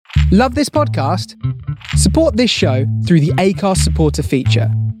Love this podcast? Support this show through the Acast supporter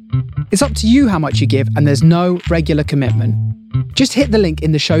feature. It's up to you how much you give, and there's no regular commitment. Just hit the link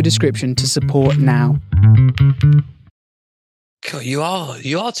in the show description to support now. God, you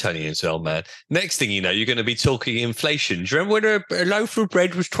are turning into an old man. Next thing you know, you're going to be talking inflation. Do you remember when a loaf of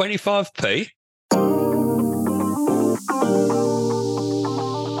bread was 25p?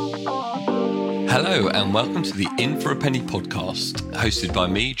 Hello and welcome to the In for a Penny podcast, hosted by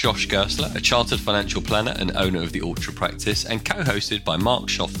me, Josh Gersler, a chartered financial planner and owner of the Ultra Practice, and co-hosted by Mark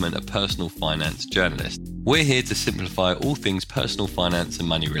Schoffman, a personal finance journalist. We're here to simplify all things personal finance and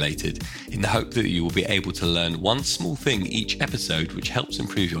money related, in the hope that you will be able to learn one small thing each episode which helps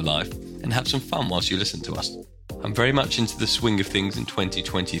improve your life and have some fun whilst you listen to us. I'm very much into the swing of things in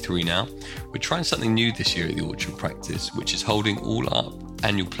 2023 now. We're trying something new this year at the Ultra Practice, which is holding all our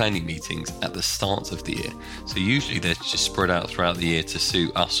annual planning meetings at the start of the year. So usually they're just spread out throughout the year to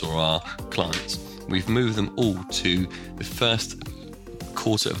suit us or our clients. We've moved them all to the first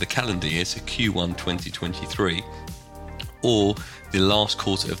quarter of the calendar year, so Q1 2023, or the last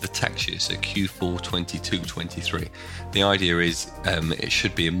quarter of the tax year, so Q4 22-23. The idea is it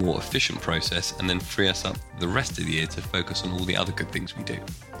should be a more efficient process and then free us up the rest of the year to focus on all the other good things we do.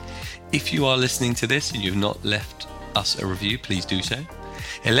 If you are listening to this and you've not left us a review, please do so.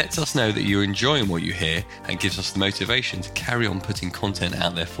 It lets us know that you're enjoying what you hear and gives us the motivation to carry on putting content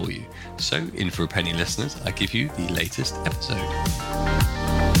out there for you. So, In for a Penny listeners, I give you the latest episode.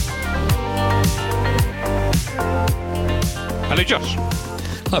 Hello, Josh.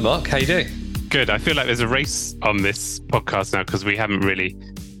 Hi, Mark. How you doing? Good. I feel like there's a race on this podcast now because we haven't really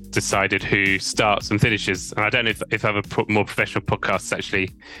decided who starts and finishes. And I don't know if other more professional podcasts actually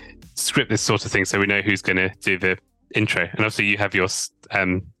script this sort of thing so we know who's going to do the intro. And obviously you have your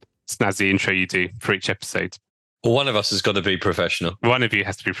snazzy intro you do for each episode. Well, one of us has got to be professional. One of you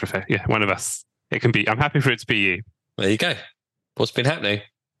has to be professional. Yeah, one of us. It can be. I'm happy for it to be you. There you go. What's been happening?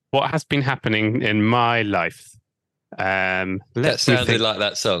 What has been happening in my life? That sounded like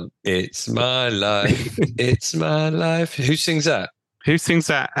that song. It's my life. It's my life. Who sings that? Who sings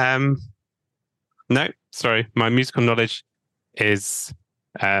that? No, sorry. My musical knowledge is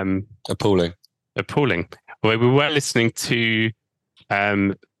Appalling. Well, we were listening to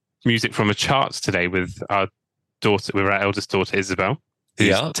music from a charts today with our daughter, with our eldest daughter Isabel,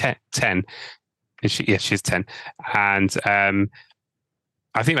 who's 10. And she's 10, and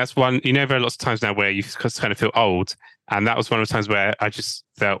I think that's one. You know, there are lots of times now where you kind of feel old, and that was one of the times where I just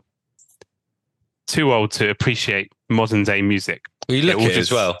felt too old to appreciate modern day music. Well, you look it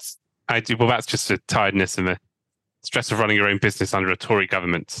as well. I do. Well, that's just a tiredness and the stress of running your own business under a Tory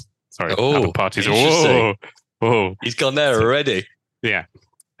government. Sorry, other parties. Oh, he's gone there already. Yeah.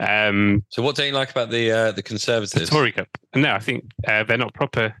 So, what don't you like about the Conservatives? The Tory government? No, I think they're not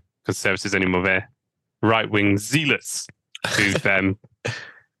proper Conservatives anymore. They're right-wing zealots who've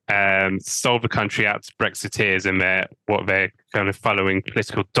sold the country out to Brexiteers, and they're kind of following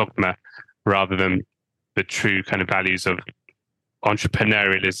political dogma rather than the true kind of values of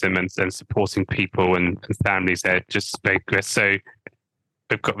entrepreneurialism and supporting people and families. They've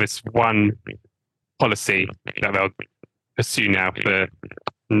got this one policy that they'll pursue now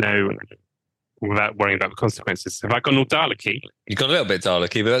without worrying about the consequences. Have I gone all Dalek-y? You got a little bit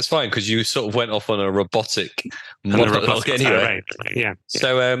Dalek-y, but that's fine because you sort of went off on a robotic monologue anyway. Yeah.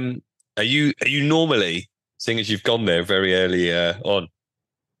 So, are you normally, seeing as you've gone there very early on,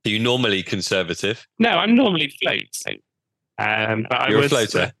 are you normally conservative? No, I'm normally float. But You're a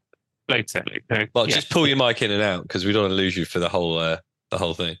floater. Floater. Well, just pull your mic in and out because we don't want to lose you for the whole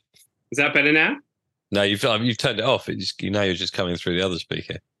thing. Is that better now? No, you've turned it off. Now you're just coming through the other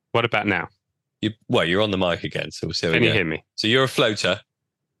speaker. What about now? You're on the mic again, so we'll see how we go. Can you hear me? So you're a floater.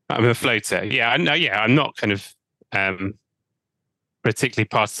 I'm a floater. Yeah, I know. Yeah, I'm not kind of particularly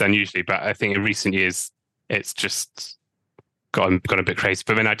partisan usually, but I think in recent years it's just gone a bit crazy.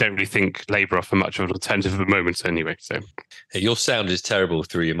 But then I don't really think Labour offer much of an alternative at the moment anyway. So your sound is terrible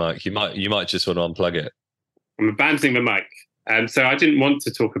through your mic. You might just want to unplug it. I'm abandoning the mic. So I didn't want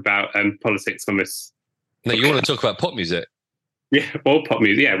to talk about politics on this. No, you want to talk about pop music. Yeah, all pop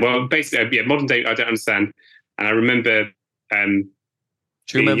music. Yeah, well, basically, modern day, I don't understand. And I remember... do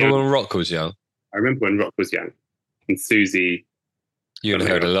you remember when rock was young? I remember when rock was young. And Susie... You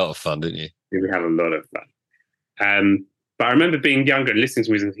had a lot of fun, didn't you? We had a lot of fun. But I remember being younger and listening to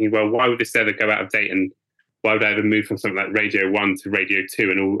music and thinking, well, why would this ever go out of date? And why would I ever move from something like Radio 1 to Radio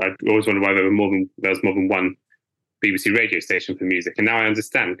 2? And I always wondered why there was more than one BBC radio station for music. And now I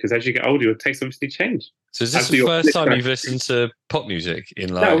understand, because as you get older, your tastes obviously change. So is this the first time you've listened to pop music in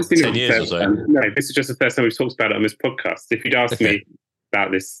 10 years or so? No, this is just the first time we've talked about it on this podcast. If you'd asked me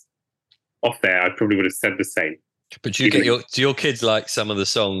about this off there, I probably would have said the same. But do your kids like some of the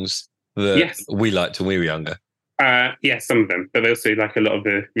songs that we liked when we were younger? Yeah, some of them. But they also like a lot of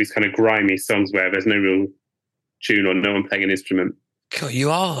these kind of grimy songs where there's no real tune or no one playing an instrument. God, you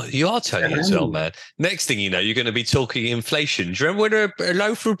are turning into old man. Next thing you know, you're going to be talking inflation. Do you remember when a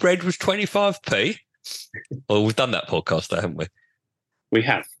loaf of bread was 25p? Well, we've done that podcast, though, haven't we? We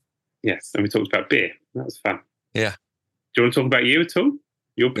have, yes. And we talked about beer. That was fun. Yeah. Do you want to talk about you at all?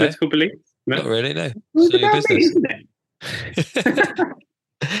 Your political beliefs? No? Not really, no. It's about business. Me, isn't it?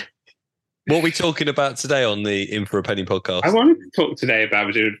 What are we talking about today on the In for a Penny podcast? I wanted to talk today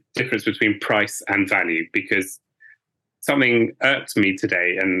about the difference between price and value, because something irked me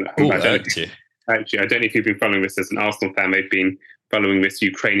today. And I don't know if you've been following this as an Arsenal fan. They've been following this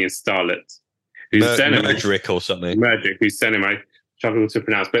Ukrainian starlet. Merdrick or something. Merdrick, whose surname I struggle to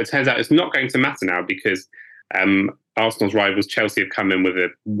pronounce. But it turns out it's not going to matter now, because Arsenal's rivals Chelsea have come in with a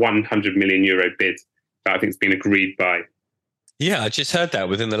 €100 million bid that I think has been agreed by. Yeah, I just heard that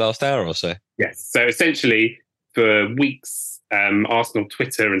within the last hour or so. Yes. So essentially, for weeks, Arsenal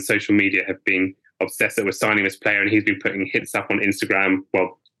Twitter and social media have been obsessed that we're signing this player, and he's been putting hits up on Instagram,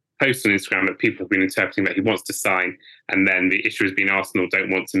 posts on Instagram that people have been interpreting that he wants to sign. And then the issue has been Arsenal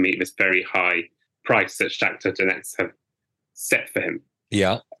don't want to meet this very high price that Shakhtar Donetsk have set for him.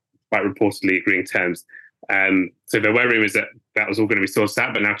 Yeah. Quite reportedly agreeing terms. So there were rumours that was all going to be sorted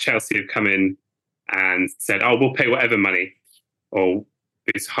out, but now Chelsea have come in and said, we'll pay whatever money or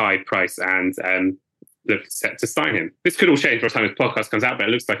this high price and look set to sign him. This could all change by the time this podcast comes out, but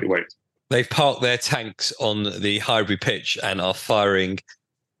it looks like it won't. They've parked their tanks on the Highbury pitch and are firing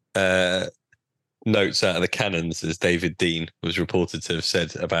notes out of the cannons, as David Dean was reported to have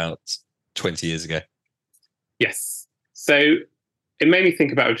said about 20 years ago. Yes. So it made me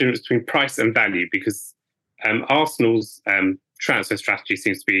think about a difference between price and value, because Arsenal's transfer strategy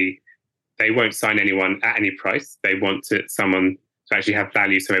seems to be they won't sign anyone at any price. They want someone to actually have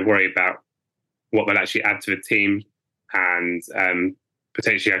value, so they worry about what they'll actually add to the team and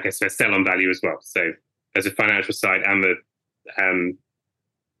potentially, I guess, their sell-on value as well. So there's a financial side and the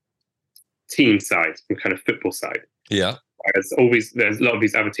team side and kind of football side. Yeah. There's a lot of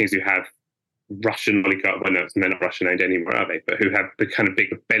these other teams who have Russian oligarchs, well, no, they're not Russian owned anymore, are they? But who have the kind of big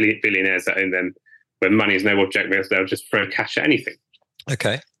billionaires that own them, where money is no object, they'll just throw cash at anything.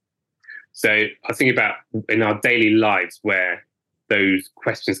 Okay. So I think about in our daily lives where those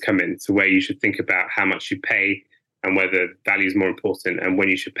questions come in, to where you should think about how much you pay and whether value is more important, and when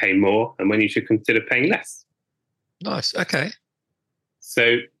you should pay more and when you should consider paying less. Nice. Okay.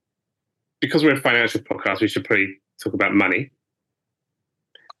 So because we're a financial podcast, we should probably talk about money.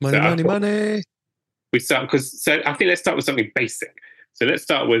 Money. I think let's start with something basic. So let's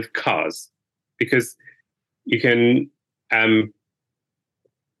start with cars, because you can,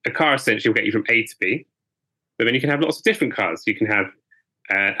 a car essentially will get you from A to B, but then you can have lots of different cars. You can have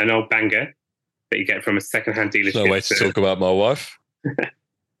an old banger that you get from a second-hand dealership. No way to talk about my wife.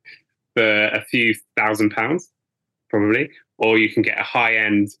 For a few £1,000s, probably. Or you can get a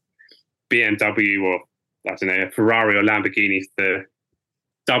high-end BMW or, I don't know, a Ferrari or Lamborghini for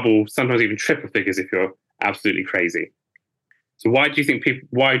double, sometimes even triple figures if you're absolutely crazy. So why do you think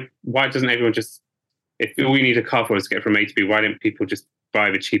why doesn't everyone just, if all you need a car for is to get from A to B, why don't people just buy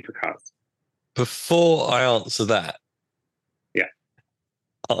the cheaper cars? Before I answer that, yeah,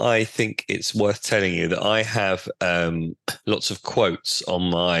 I think it's worth telling you that I have lots of quotes on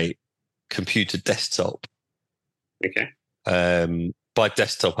my computer desktop. Okay. By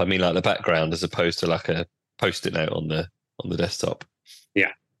desktop, I mean like the background, as opposed to like a post-it note on the desktop.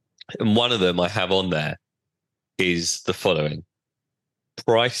 Yeah. And one of them I have on there is the following: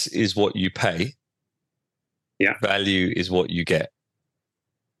 price is what you pay. Yeah. Value is what you get.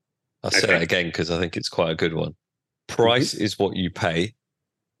 I'll say that again because I think it's quite a good one. Price is what you pay.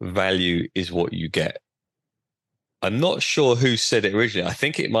 Value is what you get. I'm not sure who said it originally. I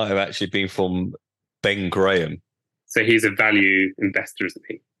think it might have actually been from Ben Graham. So he's a value investor, isn't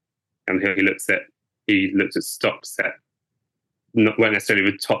he? And he looked at stocks that weren't necessarily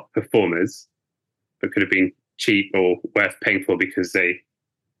the top performers, but could have been cheap or worth paying for because they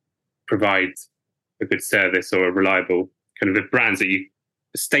provide a good service or a reliable kind of the brands that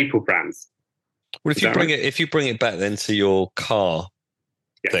staple brands. Well, if you bring it back then to your car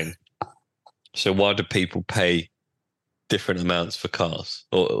thing, so why do people pay different amounts for cars,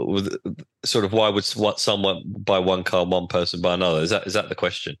 or sort of why would someone buy one car, one person buy another? Is that the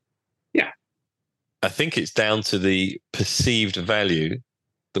question? Yeah, I think it's down to the perceived value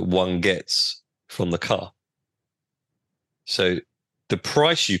that one gets from the car. So the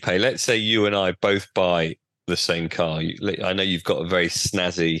price you pay, let's say you and I both buy the same car. I know you've got a very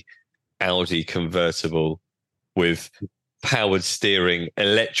snazzy Audi convertible with powered steering,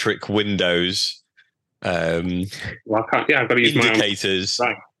 electric windows, I've got to use indicators.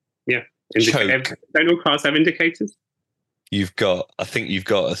 Right. Yeah. Don't all cars have indicators? I think you've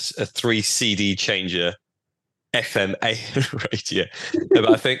got a 3 CD changer FM radio. No,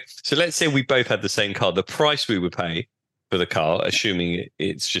 but I think, so let's say we both had the same car. The price we would pay for the car, assuming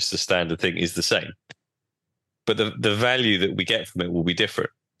it's just a standard thing, is the same. But the value that we get from it will be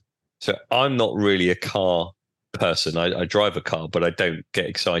different. So I'm not really a car person. I drive a car, but I don't get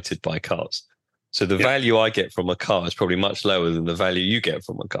excited by cars. So the value I get from a car is probably much lower than the value you get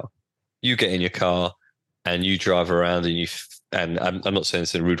from a car. You get in your car and you drive around and I'm not saying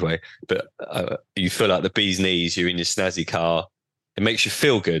this in a rude way, but you feel like the bee's knees. You're in your snazzy car. It makes you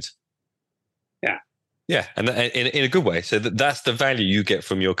feel good. Yeah. Yeah. And in a good way. So that's the value you get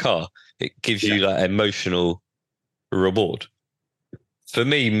from your car. It gives you like emotional reward. For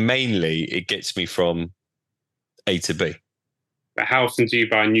me, mainly, it gets me from A to B. But how often do you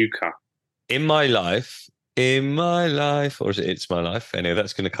buy a new car? In my life, or is it It's My Life? Anyway,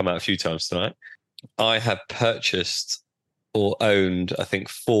 that's going to come out a few times tonight. I have purchased or owned, I think,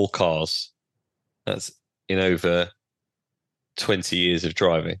 4 cars. That's in over 20 years of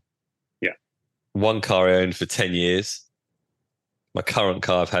driving. Yeah. 1 car I owned for 10 years. My current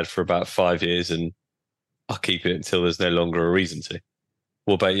car I've had for about 5 years, and I'll keep it until there's no longer a reason to.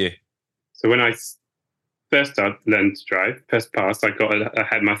 What about you? So when I first learned to drive, first passed, I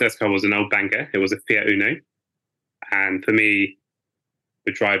had my first car was an old banger. It was a Fiat Uno. And for me,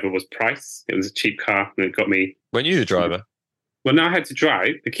 the driver was price. It was a cheap car, and it got me. Weren't you the driver? Well, now I had to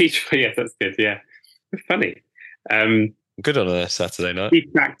drive. The key, yes, that's good. Yeah, funny. Good on a Saturday night. Key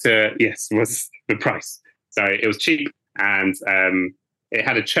factor, yes, was the price. So it was cheap, and it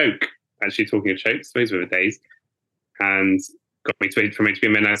had a choke. Actually, talking of chokes, those were the days, and got me from A to B.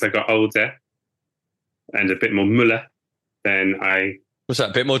 And then as I got older and a bit more Muller, then I was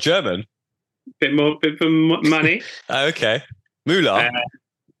that a bit more German? Bit more money. Okay. Muller?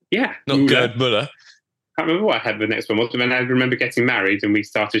 Yeah. Not Gerd Muller. I can't remember what I had the next one was, but then I remember getting married and we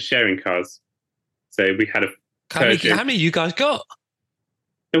started sharing cars. So we had a... How many you guys got?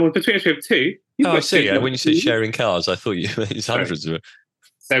 Well, between us we have 2. I see. Yeah. When you said sharing cars, I thought it's hundreds of it.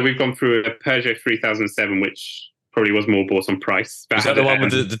 So we've gone through a Peugeot 3007, which probably was more bought on price. Is that the one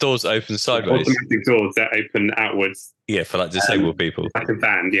with the doors that open sideways? Automatic doors that open outwards. Yeah, for like disabled people. Like a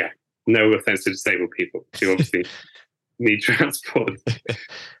van, yeah. No offense to disabled people who obviously need transport.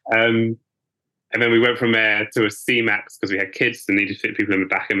 And then we went from there to a C-Max because we had kids and needed to fit people in the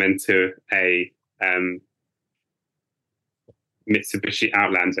back, and then to a Mitsubishi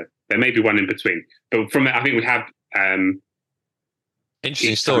Outlander. There may be one in between. But from there, I think we have...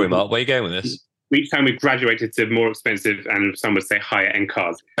 Interesting story, Mark. Where are you going with this? Each time we graduated to more expensive and some would say higher end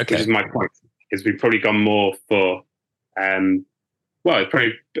cars, which is my point, is we've probably gone more for, it's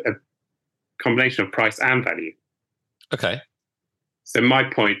probably a combination of price and value. Okay. So my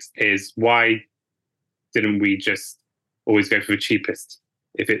point is, why didn't we just always go for the cheapest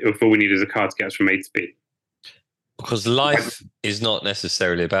if all we need is a car to get us from A to B? Because life is not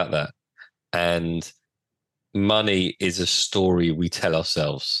necessarily about that. And money is a story we tell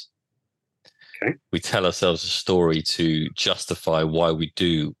ourselves. Okay. We tell ourselves a story to justify why we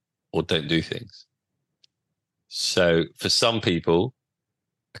do or don't do things. So for some people,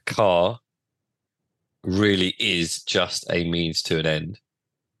 a car really is just a means to an end.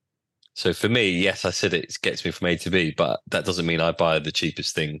 So for me, yes, I said it gets me from A to B, but that doesn't mean I buy the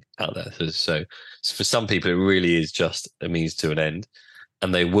cheapest thing out there. So for some people, it really is just a means to an end,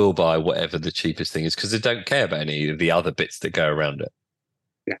 and they will buy whatever the cheapest thing is because they don't care about any of the other bits that go around it.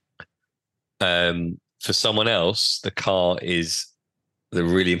 Yeah. For someone else, the car is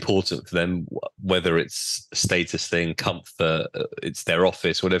really important for them, whether it's a status thing, comfort, it's their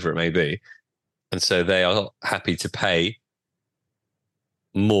office, whatever it may be. And so they are happy to pay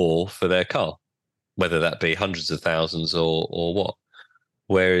more for their car, whether that be hundreds of thousands or what.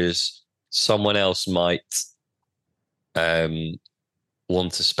 Whereas someone else might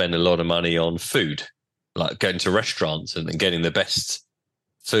want to spend a lot of money on food, like going to restaurants and getting the best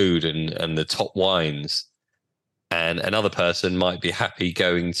food and the top wines. And another person might be happy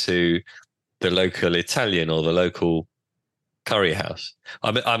going to the local Italian or the local curry house.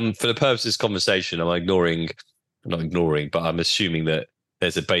 I'm for the purpose of this conversation, I'm not ignoring, but I'm assuming that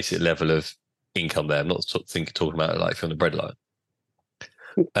there's a basic level of income there. I'm not talking about it like from the breadline.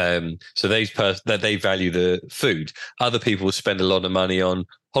 So they value the food. Other people spend a lot of money on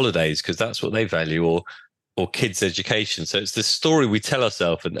holidays because that's what they value, or kids' education. So it's the story we tell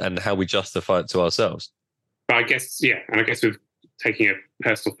ourselves and how we justify it to ourselves. But I guess, yeah, and I guess with taking a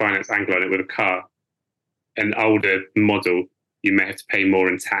personal finance angle on it with a car, an older model, you may have to pay more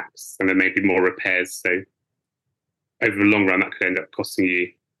in tax and there may be more repairs. So over the long run, that could end up costing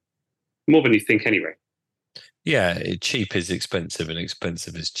you more than you think anyway. Yeah, cheap is expensive and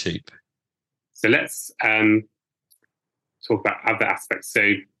expensive is cheap. So let's talk about other aspects.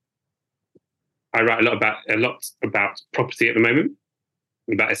 So I write a lot about property at the moment,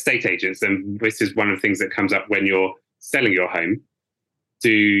 about estate agents, and this is one of the things that comes up when you're selling your home.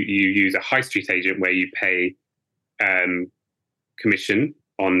 Do you use a high street agent where you pay commission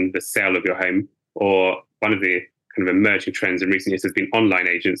on the sale of your home, or one of the kind of emerging trends in recent years has been online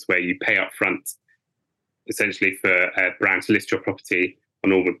agents where you pay up front, essentially for a brand to list your property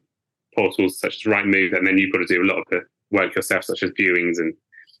on all the portals such as Rightmove, and then you've got to do a lot of the work yourself, such as viewings and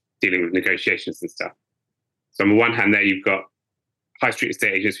dealing with negotiations and stuff. So on the one hand there, you've got high street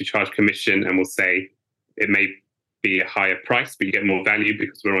estate agents who charge commission and will say it may be a higher price, but you get more value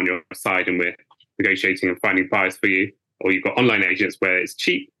because we're on your side and we're negotiating and finding buyers for you. Or you've got online agents where it's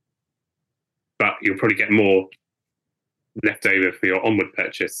cheap, but you'll probably get more left over for your onward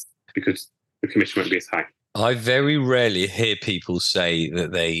purchase because the commission won't be as high. I very rarely hear people say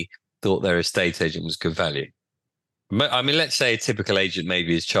that they thought their estate agent was good value. I mean, let's say a typical agent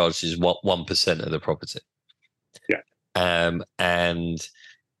maybe is charged as 1% of the property. Yeah. And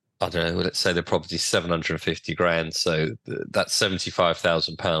I don't know, let's say the property's 750 grand. So that's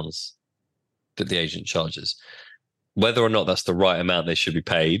 £75,000 that the agent charges. Whether or not that's the right amount they should be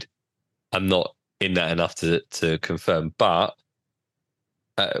paid, I'm not in that enough to confirm. But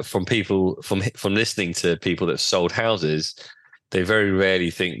from listening to people that sold houses, they very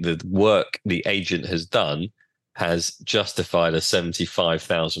rarely think the work the agent has done has justified a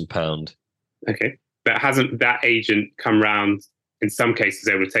 £75,000. Okay, but hasn't that agent come round? In some cases,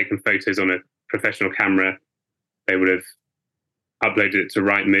 they would have taken photos on a professional camera. They would have uploaded it to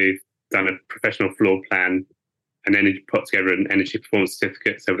Rightmove, done a professional floor plan, and then put together an energy performance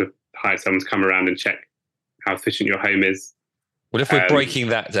certificate. So they would have hired someone to come around and check how efficient your home is. Well, if we're breaking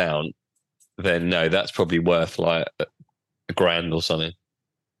that down, then no, that's probably worth like £1,000 or something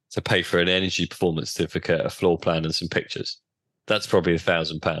to pay for an energy performance certificate, a floor plan, and some pictures. That's probably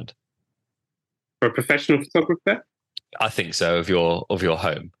 £1,000 for a professional photographer. I think so, of your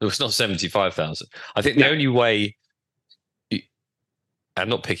home. It's not 75,000. I think the only way, I'm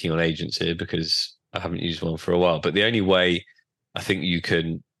not picking on agents here because I haven't used one for a while, but the only way I think you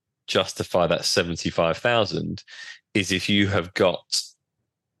can justify that 75,000 is if you have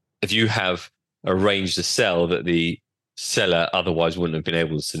arranged a sell that the seller otherwise wouldn't have been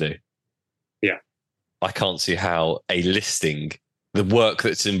able to do. Yeah. I can't see how a listing, the work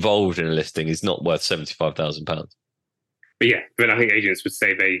that's involved in a listing, is not worth £75,000. But yeah, but I think agents would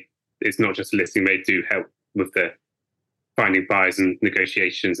say it's not just a listing, they do help with the finding buyers and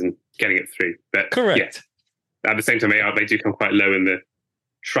negotiations and getting it through. But correct. Yeah, at the same time, they do come quite low in the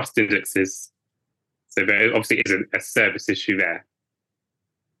trust indexes. So there obviously is a service issue there.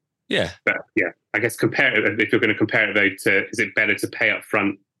 Yeah. But yeah, I guess if you're going to compare it though to, is it better to pay up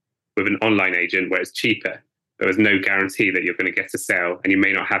front with an online agent where it's cheaper? There is no guarantee that you're going to get a sale and you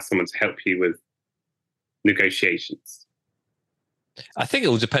may not have someone to help you with negotiations. I think it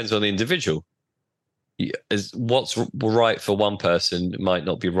all depends on the individual. What's right for one person might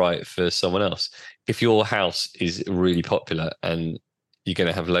not be right for someone else. If your house is really popular and you're going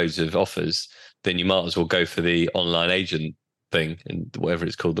to have loads of offers, then you might as well go for the online agent thing and whatever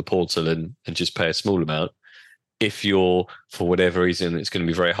it's called, the portal, and just pay a small amount. If you're, for whatever reason, it's going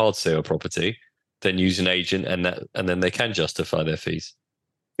to be very hard to sell a property, then use an agent and then they can justify their fees.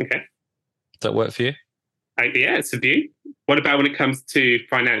 Okay. Does that work for you? Yeah, it's a view. What about when it comes to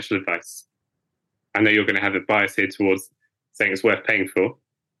financial advice? I know you're going to have a bias here towards saying it's worth paying for.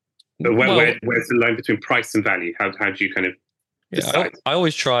 But where's the line between price and value? How do you kind of decide? I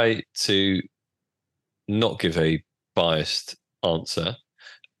always try to not give a biased answer.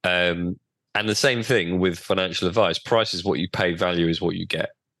 And the same thing with financial advice. Price is what you pay, value is what you get.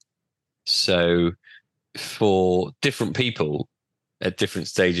 So for different people at different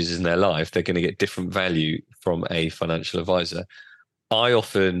stages in their life, they're going to get different value from a financial advisor. I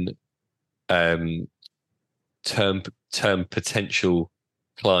often turn potential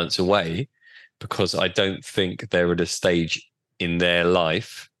clients away because I don't think they're at a stage in their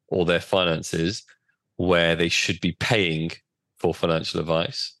life or their finances where they should be paying for financial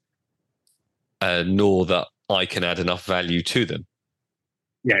advice, nor that I can add enough value to them.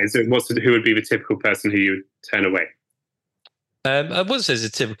 Yeah, who would be the typical person who you would turn away? I wouldn't say it's a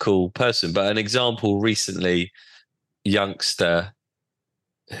typical person, but an example recently, youngster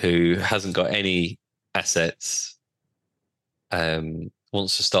who hasn't got any assets,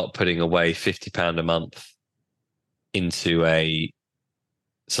 wants to start putting away £50 a month into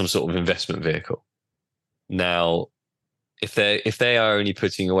some sort of investment vehicle. Now, if they are only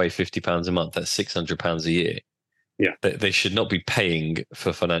putting away £50 a month, that's £600 a year. Yeah, they should not be paying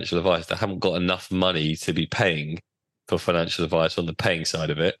for financial advice. They haven't got enough money to be paying for financial advice on the paying side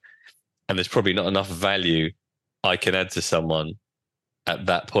of it, and there's probably not enough value I can add to someone at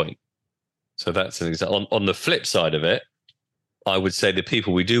that point. So that's an example. On the flip side of it, I would say the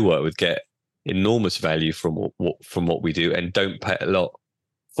people we do work with get enormous value from what we do and don't pay a lot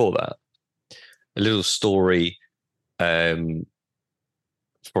for that. A little story from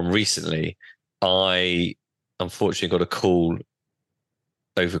recently. I unfortunately got a call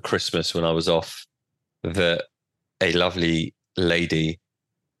over Christmas when I was off that a lovely lady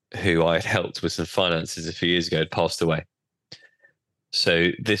who I had helped with some finances a few years ago had passed away. So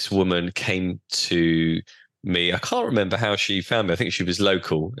this woman came to me. I can't remember how she found me. I think she was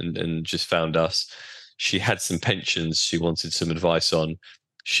local and just found us. She had some pensions she wanted some advice on.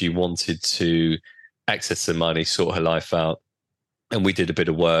 She wanted to access some money, sort her life out. And we did a bit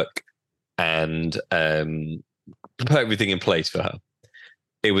of work and put everything in place for her.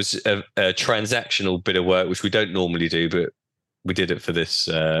 It was a transactional bit of work, which we don't normally do, but we did it for this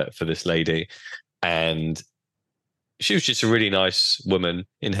lady. And she was just a really nice woman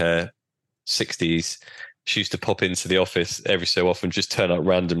in her 60s. She used to pop into the office every so often, just turn up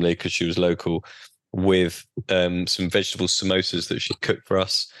randomly because she was local, with some vegetable samosas that she cooked for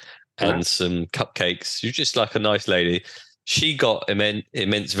us and some cupcakes. She was just like a nice lady. She got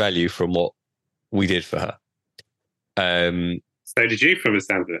immense value from what we did for her. So did you, from the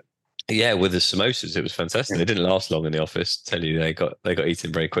sound of it? Yeah, with the samosas, it was fantastic. They didn't last long in the office. Tell you, they got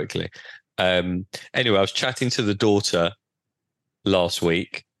eaten very quickly. Anyway, I was chatting to the daughter last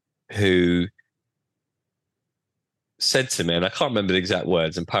week, who said to me, and I can't remember the exact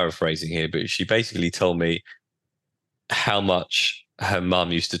words, I'm paraphrasing here, but she basically told me how much her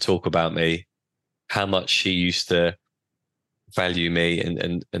mum used to talk about me, how much she used to value me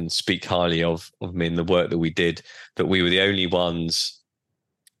and speak highly of me and the work that we did, that we were the only ones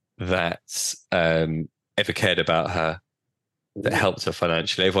that ever cared about her, that helped her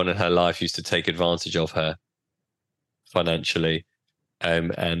financially. Everyone in her life used to take advantage of her financially.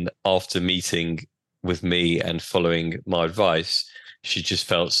 And after meeting with me and following my advice, she just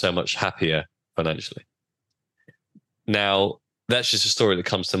felt so much happier financially. Now, that's just a story that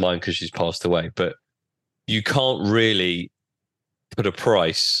comes to mind because she's passed away, but you can't really put a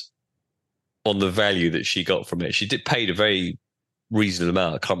price on the value that she got from it. She paid a very reasonable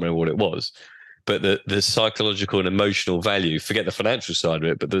amount. I can't remember what it was, but the psychological and emotional value, forget the financial side of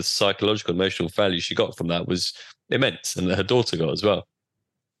it, but the psychological and emotional value she got from that was immense, and that her daughter got as well.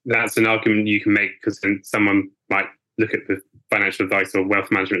 That's an argument you can make, because then someone might look at the financial advice or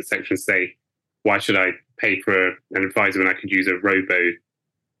wealth management section and say, why should I pay for an advisor when I could use a robo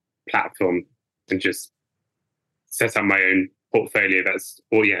platform and just set up my own portfolio that's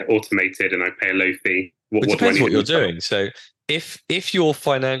automated and I pay a low fee? It depends what you're doing. So if your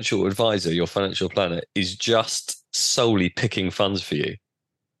financial advisor, your financial planner, is just solely picking funds for you,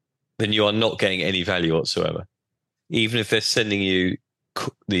 then you are not getting any value whatsoever. Even if they're sending you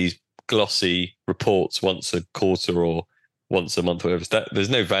these glossy reports once a quarter or once a month, whatever, there's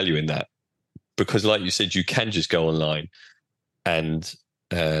no value in that, because like you said, you can just go online and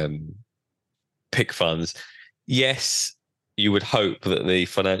pick funds. Yes, you would hope that the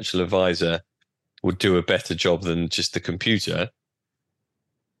financial advisor would do a better job than just the computer,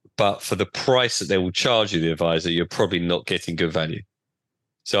 but for the price that they will charge you, the advisor, you're probably not getting good value.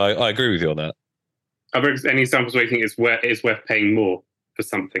 So I agree with you on that. Are there any examples where you think it's worth paying more for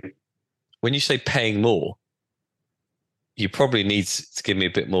something? When you say paying more, you probably need to give me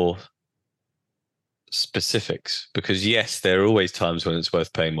a bit more specifics, because yes, there are always times when it's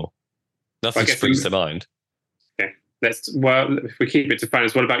worth paying more. Nothing springs to mind. Okay, if we keep it to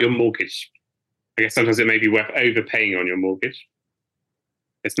finance, what about your mortgage? I guess sometimes it may be worth overpaying on your mortgage.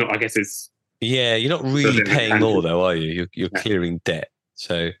 It's not. I guess it's. Yeah, you're not really paying more though, are you? You're clearing debt,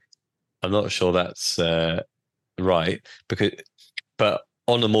 so I'm not sure that's right. But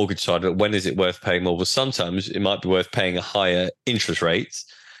on the mortgage side, when is it worth paying more? Well, sometimes it might be worth paying a higher interest rate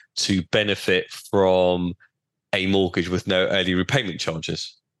to benefit from a mortgage with no early repayment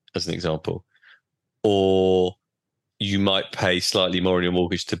charges, as an example. Or you might pay slightly more on your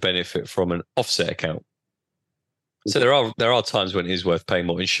mortgage to benefit from an offset account. So there are times when it is worth paying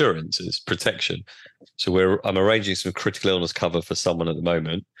more. Insurance is protection. So I'm arranging some critical illness cover for someone at the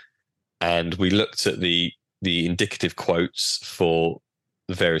moment, and we looked at the indicative quotes for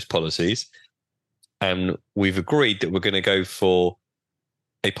the various policies, and we've agreed that we're going to go for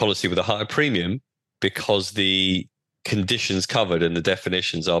a policy with a higher premium because the conditions covered and the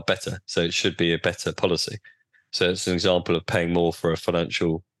definitions are better. So it should be a better policy. So it's an example of paying more for a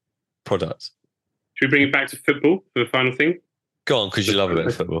financial product. Should we bring it back to football for the final thing? Go on, because you love a bit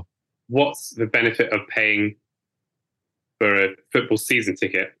of football. What's the benefit of paying for a football season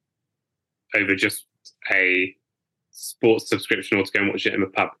ticket over just a sports subscription or to go and watch it in a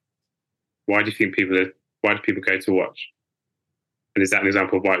pub? Why do you think why do people go to watch? And is that an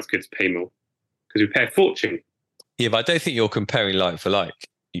example of why it's good to pay more? Because we pay a fortune. Yeah, but I don't think you're comparing like for like.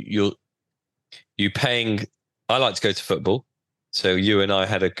 You're paying. I like to go to football. So you and I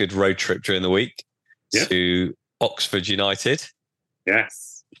had a good road trip during the week to Oxford United.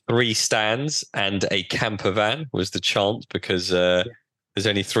 Yes. 3 stands and a camper van was the chant because there's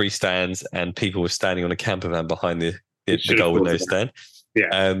only 3 stands and people were standing on a camper van behind the goal with no stand.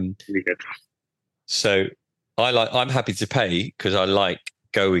 Yeah. Really good. So I'm happy to pay because I like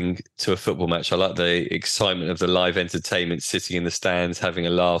going to a football match. I like the excitement of the live entertainment, sitting in the stands, having a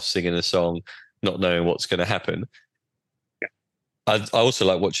laugh, singing a song, not knowing what's going to happen. Yeah. I also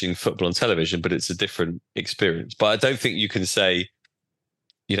like watching football on television, but it's a different experience. But I don't think you can say,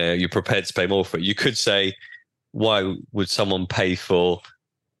 you're prepared to pay more for it. You could say, why would someone pay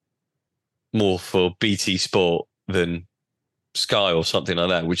more for BT Sport than Sky or something like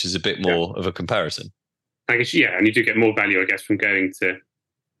that, which is a bit more of a comparison? I guess, and you do get more value, I guess, from going to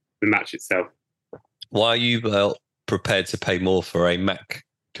the match itself. Why are you prepared to pay more for a Mac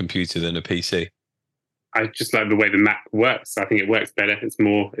computer than a PC? I just like the way the Mac works. I think it works better. It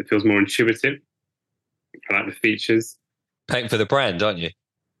feels more intuitive. I like the features. Paying for the brand, aren't you?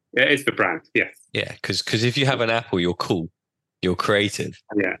 Yeah, it's the brand, yes. Yeah, because if you have an Apple, you're cool. You're creative.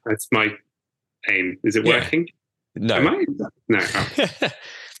 Yeah, that's my aim. Is it working? No. Am I? No.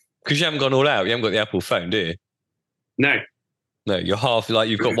 Because you haven't gone all out. You haven't got the Apple phone, do you? No. No, you're half, like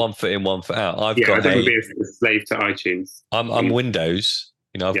you've got 1 foot in, 1 foot out. I don't want to be a slave to iTunes. I'm Windows.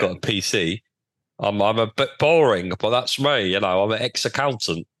 I've got a PC. I'm a bit boring, but that's me. I'm an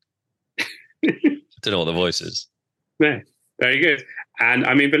ex-accountant. I don't know what the voice is. No, very good. And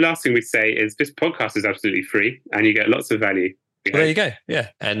I mean, the last thing we say is this podcast is absolutely free and you get lots of value. Well, there you go. Yeah.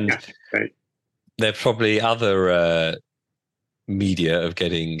 And there are probably other media of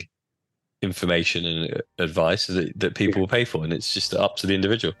getting information and advice that people will pay for. And it's just up to the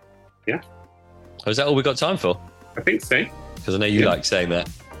individual. Yeah. Is that all we got time for? I think so. Because I know you like saying that.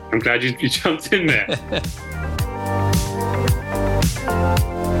 I'm glad you jumped in there.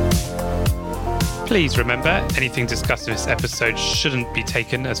 Please remember, anything discussed in this episode shouldn't be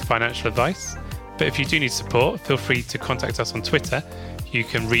taken as financial advice. But if you do need support, feel free to contact us on Twitter. You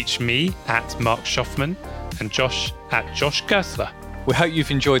can reach me at Mark Schoffman and Josh at Josh Gersler. We hope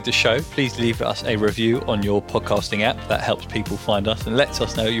you've enjoyed the show. Please leave us a review on your podcasting app. That helps people find us and lets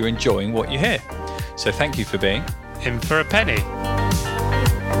us know you're enjoying what you hear. So thank you for being In for a Penny.